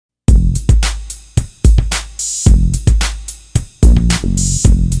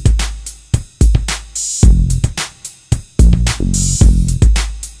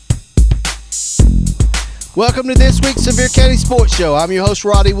Welcome to this week's Sevier County Sports Show. I'm your host,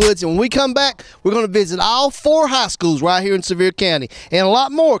 Roddy Woods, and when we come back, we're going to visit all 4 high schools right here in Sevier County, and a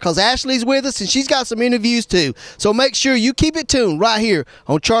lot more because Ashley's with us, and she's got some interviews too. So make sure you keep it tuned right here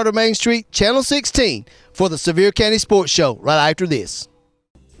on Charter Main Street, Channel 16, for the Sevier County Sports Show right after this.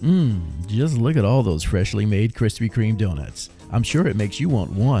 Just look at all those freshly made Krispy Kreme donuts. I'm sure it makes you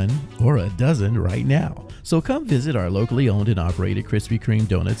want one or a dozen right now. So come visit our locally owned and operated Krispy Kreme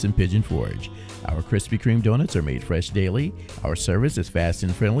donuts in Pigeon Forge. Our Krispy Kreme donuts are made fresh daily, our service is fast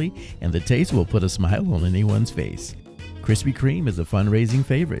and friendly, and the taste will put a smile on anyone's face. Krispy Kreme is a fundraising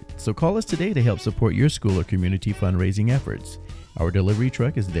favorite, so call us today to help support your school or community fundraising efforts. Our delivery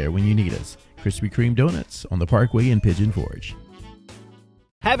truck is there when you need us. Krispy Kreme Donuts on the Parkway in Pigeon Forge.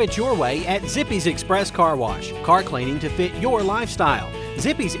 Have it your way at Zippy's Express Car Wash. Car cleaning to fit your lifestyle.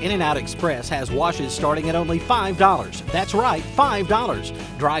 Zippy's In-N-Out Express has washes starting at only $5. That's right,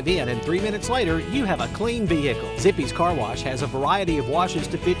 $5. Drive in and 3 minutes later, you have a clean vehicle. Zippy's Car Wash has a variety of washes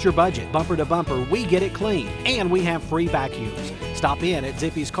to fit your budget. Bumper to bumper, we get it clean. And we have free vacuums. Stop in at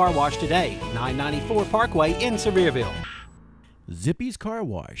Zippy's Car Wash today, 994 Parkway in Sevierville. Zippy's Car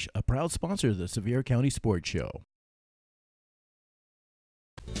Wash, a proud sponsor of the Sevier County Sports Show.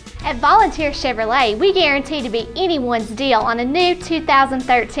 At Volunteer Chevrolet, we guarantee to be anyone's deal on a new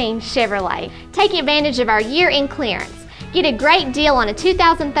 2013 Chevrolet. Take advantage of our year-end clearance. Get a great deal on a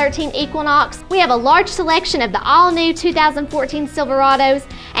 2013 Equinox. We have a large selection of the all-new 2014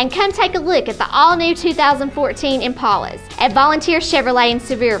 Silverados, and come take a look at the all-new 2014 Impalas. At Volunteer Chevrolet in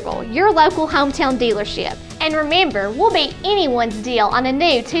Sevierville, your local hometown dealership. And remember, we'll be anyone's deal on a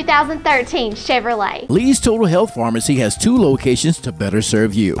new 2013 Chevrolet. Lee's Total Health Pharmacy has 2 locations to better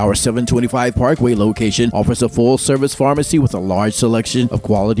serve you. Our 725 Parkway location offers a full-service pharmacy with a large selection of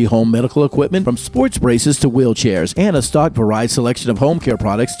quality home medical equipment from sports braces to wheelchairs and a stock varied selection of home care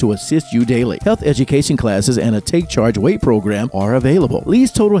products to assist you daily. Health education classes and a Take Charge Weight program are available.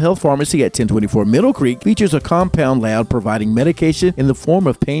 Lee's Total Health Pharmacy at 1024 Middle Creek features a compound lab providing medication in the form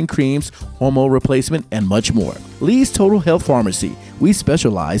of pain creams, hormone replacement, and much more. Lee's Total Health Pharmacy. We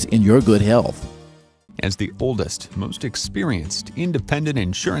specialize in your good health. As the oldest, most experienced independent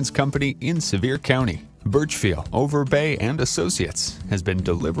insurance company in Sevier County, Birchfield, Overbay & Associates has been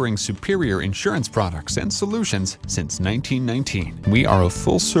delivering superior insurance products and solutions since 1919. We are a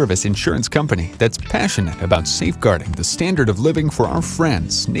full-service insurance company that's passionate about safeguarding the standard of living for our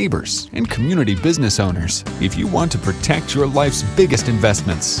friends, neighbors, and community business owners. If you want to protect your life's biggest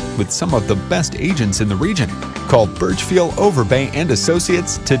investments with some of the best agents in the region, call Birchfield, Overbay &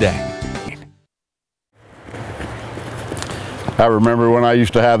 Associates today. I remember when I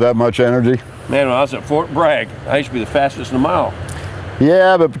used to have that much energy. Man, when I was at Fort Bragg, I used to be the fastest in a mile.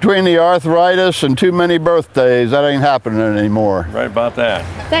 Yeah, but between the arthritis and too many birthdays, that ain't happening anymore. Right about that.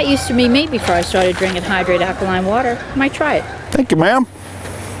 That used to be me before I started drinking hydrated alkaline water. Might try it. Thank you, ma'am.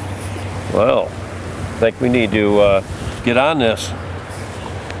 Well, I think we need to get on this.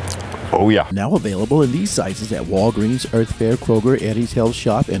 Oh, yeah. Now available in these sizes at Walgreens, Earth Fare, Kroger, Eddie's Health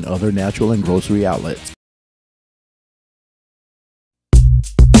Shop, and other natural and grocery outlets.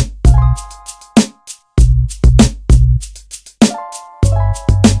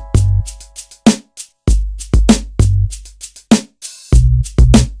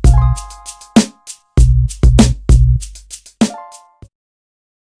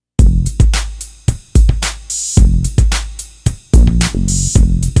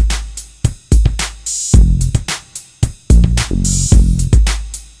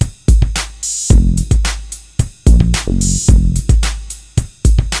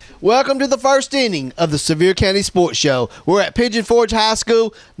 Welcome to the first inning of the Sevier County Sports Show. We're at Pigeon Forge High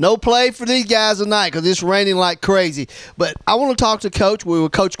School. No play for these guys tonight because it's raining like crazy. But I want to talk to Coach. We're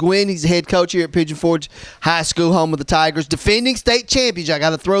with Coach Gwynn. He's the head coach here at Pigeon Forge High School, home of the Tigers. Defending state champions. I got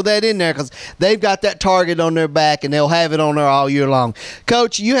to throw that in there because they've got that target on their back, and they'll have it on there all year long.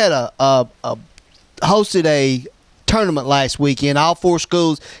 Coach, you had hosted a tournament last weekend. All 4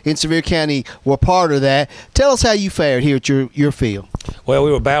 schools in Sevier County were part of that. Tell us how you fared here at your field. Well,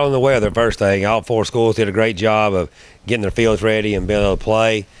 we were battling the weather first thing. All 4 schools did a great job of getting their fields ready and being able to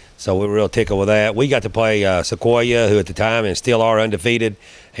play, so we were real tickled with that. We got to play Sequoia, who at the time and still are undefeated,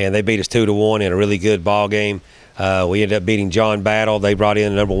 and they beat us 2-1 in a really good ball game. We ended up beating John Battle. They brought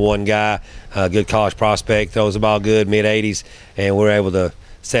in the #1 guy, good college prospect, throws the ball good, mid-80s, and we were able to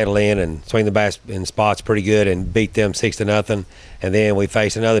settle in and swing the bat in spots pretty good and beat them 6-0. And then we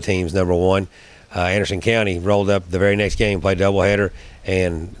faced another team's #1. Anderson County rolled up the very next game, played a doubleheader,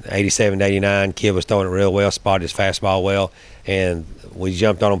 and 87-89. Kid was throwing it real well, spotted his fastball well, and we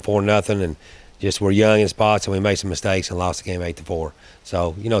jumped on them 4-0, and just were young in spots, and we made some mistakes and lost the game 8-4.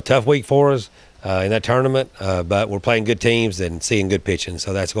 So, you know, tough week for us. in that tournament, but we're playing good teams and seeing good pitching,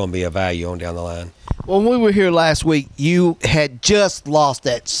 so that's going to be a value on down the line. When we were here last week, you had just lost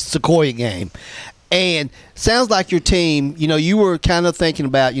that Sequoia game. And sounds like your team, you were kind of thinking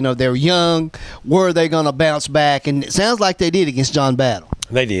about, they're young, were they going to bounce back? And it sounds like they did against John Battle.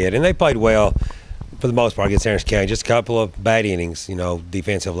 They did, and they played well for the most part against Harris County. Just a couple of bad innings,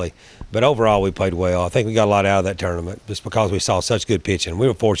 defensively. But overall, we played well. I think we got a lot out of that tournament just because we saw such good pitching. We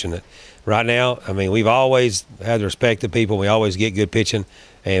were fortunate. Right now, we've always had the respect of people. We always get good pitching,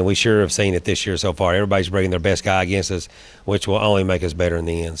 and we sure have seen it this year so far. Everybody's bringing their best guy against us, which will only make us better in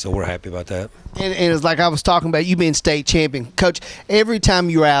the end. So we're happy about that. And it's like I was talking about, you being state champion. Coach, every time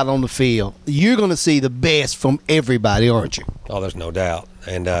you're out on the field, you're going to see the best from everybody, aren't you? Oh, there's no doubt.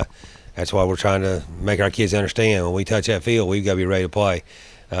 And that's why we're trying to make our kids understand when we touch that field, we've got to be ready to play.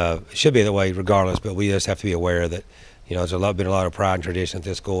 It should be that way regardless, but we just have to be aware that there's been a lot of pride and tradition at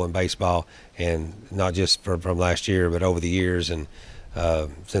this school in baseball, and not just from last year, but over the years and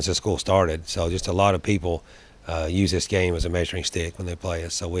since the school started. So just a lot of people use this game as a measuring stick when they play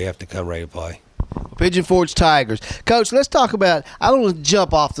us, so we have to come ready to play. Pigeon Forge Tigers. Coach, let's talk about, I don't want to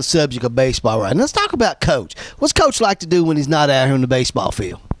jump off the subject of baseball right now. Let's talk about Coach. What's Coach like to do when he's not out here in the baseball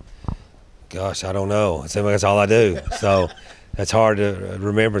field? Gosh, I don't know. It seems like that's all I do. So that's hard to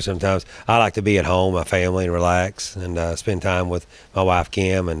remember sometimes. I like to be at home, my family, and relax, and spend time with my wife,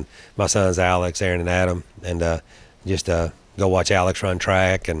 Kim, and my sons, Alex, Aaron, and Adam, and just go watch Alex run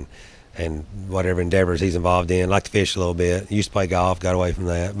track and whatever endeavors he's involved in. Like to fish a little bit. Used to play golf, got away from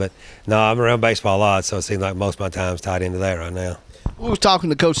that. But, no, I'm around baseball a lot, so it seems like most of my time's tied into that right now. We was talking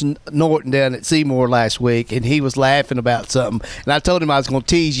to Coach Norton down at Seymour last week, and he was laughing about something. And I told him I was going to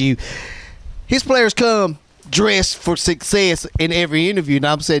tease you. His players come dressed for success in every interview. And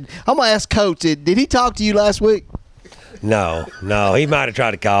I'm going to ask Coach, did he talk to you last week? No. He might have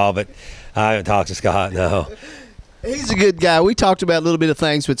tried to call, but I haven't talked to Scott, no. He's a good guy. We talked about a little bit of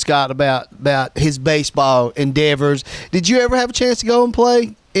things with Scott about his baseball endeavors. Did you ever have a chance to go and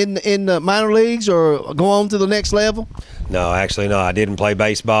play in the minor leagues or go on to the next level? No, actually, no. I didn't play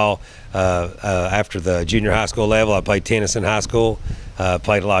baseball after the junior high school level. I played tennis in high school.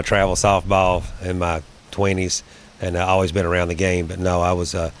 Played a lot of travel softball in my 20s, and I've always been around the game. But no, I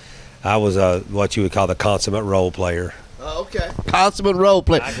was what you would call the consummate role player. Oh, okay. Consummate role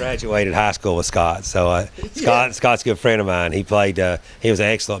player. I graduated high school with Scott, so Scott's a good friend of mine. He played. He was an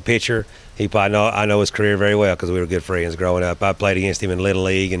excellent pitcher. I know his career very well because we were good friends growing up. I played against him in Little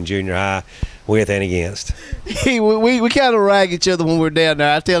League and junior high, with and against. We kind of rag each other when we're down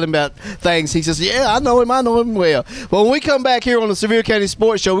there. I tell him about things. He says, yeah, I know him well. Well, when we come back here on the Sevier County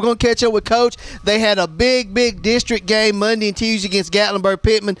Sports Show, we're going to catch up with Coach. They had a big district game Monday and Tuesday against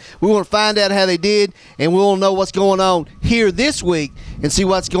Gatlinburg-Pittman. We want to find out how they did, and we want to know what's going on here this week and see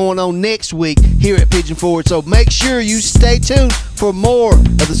what's going on next week here at Pigeon Forge. So make sure you stay tuned for more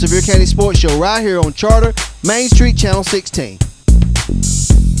of the Sevier County Sports Show right here on Charter, Main Street, Channel 16.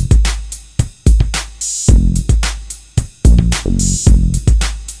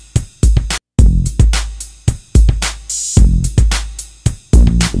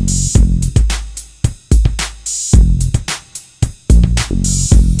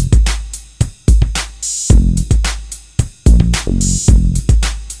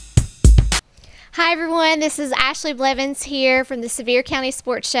 Hi everyone, this is Ashley Blevins here from the Sevier County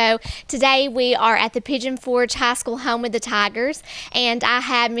Sports Show. Today we are at the Pigeon Forge High School home with the Tigers, and I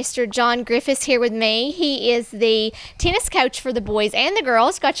have Mr. John Griffiths here with me. He is the tennis coach for the boys and the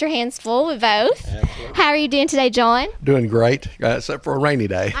girls. Got your hands full with both. Absolutely. How are you doing today, John? Doing great, except for a rainy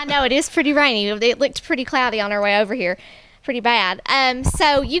day. I know, it is pretty rainy. It looked pretty cloudy on our way over here. Pretty bad.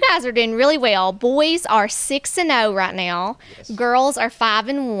 So you guys are doing really well. Boys are 6-0 right now. Yes. Girls are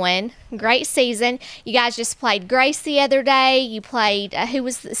 5-1. Great season. You guys just played Grace the other day. You played who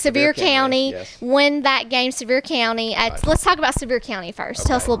was Sevier County. Yes. Won that game, Sevier County. Right. Let's talk about Sevier County first. Okay.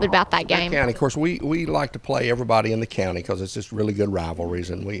 Tell us a little bit about that game. Sevier County, of course, we like to play everybody in the county because it's just really good rivalries,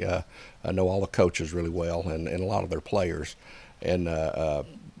 and we know all the coaches really well and a lot of their players, and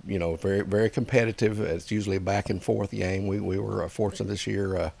you know, very, very competitive. It's usually a back and forth game. We were fortunate this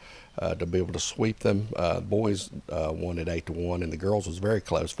year to be able to sweep them. Boys won at 8-1, and the girls was very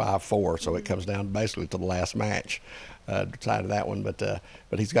close, 5-4. So it comes down basically to the last match, decided that one. But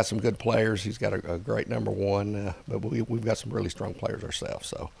he's got some good players. He's got a great number one. But we've got some really strong players ourselves.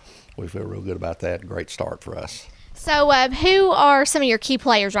 So we feel real good about that. Great start for us. So who are some of your key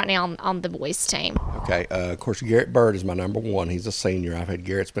players right now on the boys team? Okay, of course, Garrett Bird is my number one. He's a senior.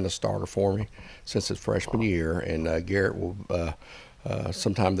 Garrett's been a starter for me since his freshman year, and Garrett will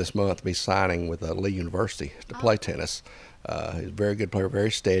sometime this month be signing with Lee University to play tennis. He's a very good player,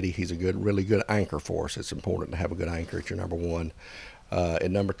 very steady. He's a really good anchor for us. It's important to have a good anchor at your number one.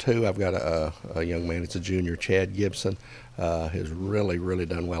 At number two, I've got a young man. It's a junior, Chad Gibson. Has really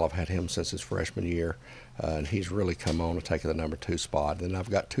done well. I've had him since his freshman year, and he's really come on to take the number two spot. Then I've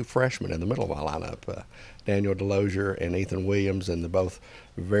got two freshmen in the middle of my lineup, Daniel DeLozier and Ethan Williams, and they're both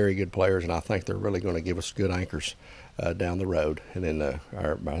very good players, and I think they're really going to give us good anchors down the road. And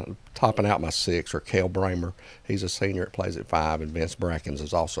then topping out my six are Cale Bramer. He's a senior that plays at 5, and Vince Brackens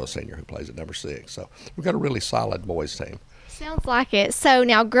is also a senior who plays at number 6. So we've got a really solid boys team. Sounds like it. So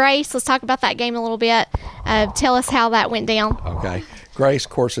now, Grace, let's talk about that game a little bit. Tell us how that went down. Okay. Grace,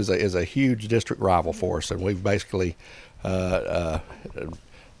 of course, is a huge district rival for us, and we've basically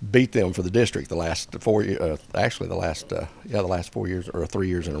beat them for the district the last 4 years. Actually, the last 4 years or 3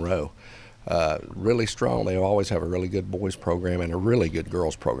 years in a row. Really strong. They always have a really good boys program and a really good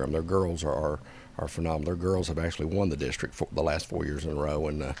girls program. Their girls are phenomenal. Their girls have actually won the district for the last 4 years in a row,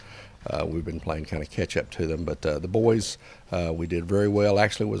 and we've been playing kind of catch up to them. But the boys, we did very well.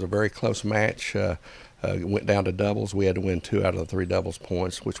 Actually, it was a very close match. It went down to doubles. We had to win 2 out of the 3 doubles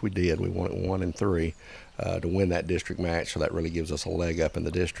points, which we did. We won 1 and 3 to win that district match, so that really gives us a leg up in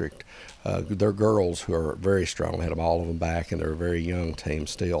the district. Their girls, who are very strong, they had all of them back, and they're a very young team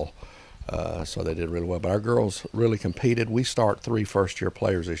still. So they did really well. But our girls really competed. We start 3 first-year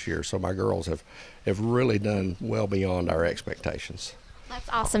players this year, so my girls have really done well beyond our expectations. That's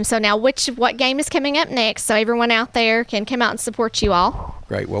awesome. So now what game is coming up next so everyone out there can come out and support you all?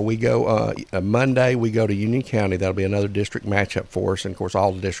 Great. Well, we go Monday, we go to Union County. That'll be another district matchup for us. And, of course,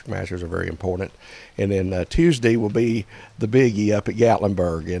 all the district matches are very important. And then Tuesday will be the biggie up at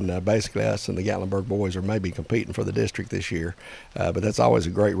Gatlinburg. And basically us and the Gatlinburg boys are maybe competing for the district this year. But that's always a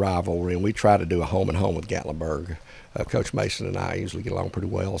great rivalry, and we try to do a home-and-home with Gatlinburg. Coach Mason and I usually get along pretty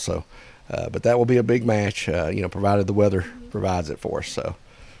well. So, but that will be a big match, provided the weather provides it for us.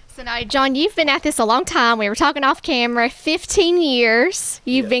 So now, John, you've been at this a long time. We were talking off camera. 15 years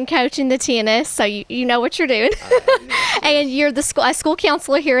you've been coaching the tennis, so you know what you're doing. And you're a school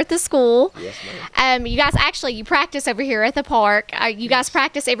counselor here at the school. Yes, ma'am. You guys you practice over here at the park. You guys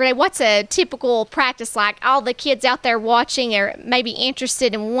practice every day. What's a typical practice like? All the kids out there watching are maybe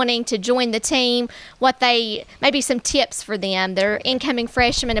interested in wanting to join the team. Maybe some tips for them. They're incoming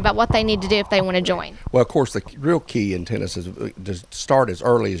freshmen about what they need to do if they want to join. Well, of course, the real key in tennis is to start as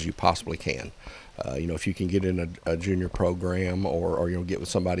early as you possibly can. If you can get in a junior program or get with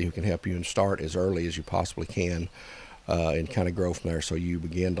somebody who can help you and start as early as you possibly can and kind of grow from there, so you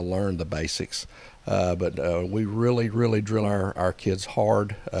begin to learn the basics. But we really drill our kids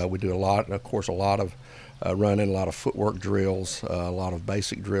hard. We do a lot of running, a lot of footwork drills, a lot of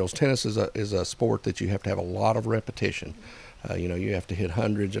basic drills. Tennis is a sport that you have to have a lot of repetition. You have to hit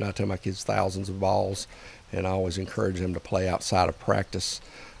hundreds, and I tell my kids thousands of balls, and I always encourage them to play outside of practice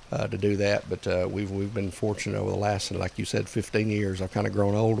to do that. But we've been fortunate over the last, like you said, 15 years. I've kind of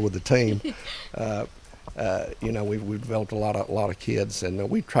grown old with the team. We've developed a lot of kids, and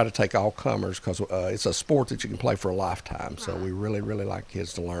we try to take all comers because it's a sport that you can play for a lifetime. So we really like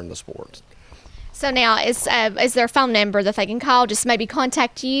kids to learn the sport. So now, is there a phone number that they can call? Just maybe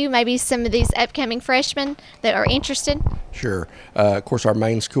contact you, maybe some of these upcoming freshmen that are interested? Sure. Of course, our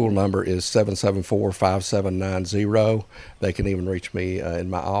main school number is 774-5790. They can even reach me in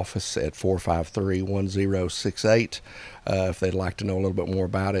my office at 453-1068 if they'd like to know a little bit more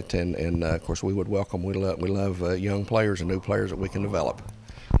about it. And of course, we would welcome. We love young players and new players that we can develop.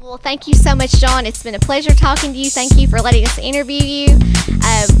 Well, thank you so much, John. It's been a pleasure talking to you. Thank you for letting us interview you.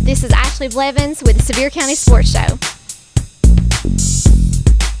 This is Ashley Blevins with the Sevier County Sports Show.